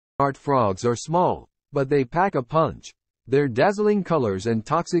dart frogs are small, but they pack a punch. Their dazzling colors and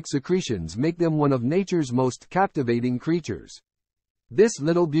toxic secretions make them one of nature's most captivating creatures. This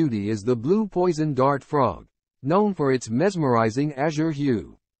little beauty is the blue poison dart frog, known for its mesmerizing azure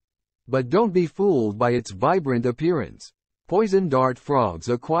hue. But don't be fooled by its vibrant appearance. Poison dart frogs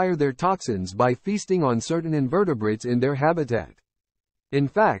acquire their toxins by feasting on certain invertebrates in their habitat. In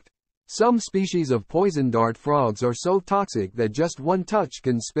fact, some species of poison dart frogs are so toxic that just one touch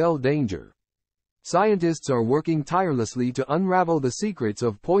can spell danger. Scientists are working tirelessly to unravel the secrets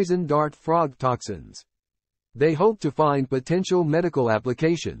of poison dart frog toxins. They hope to find potential medical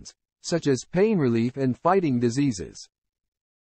applications, such as pain relief and fighting diseases.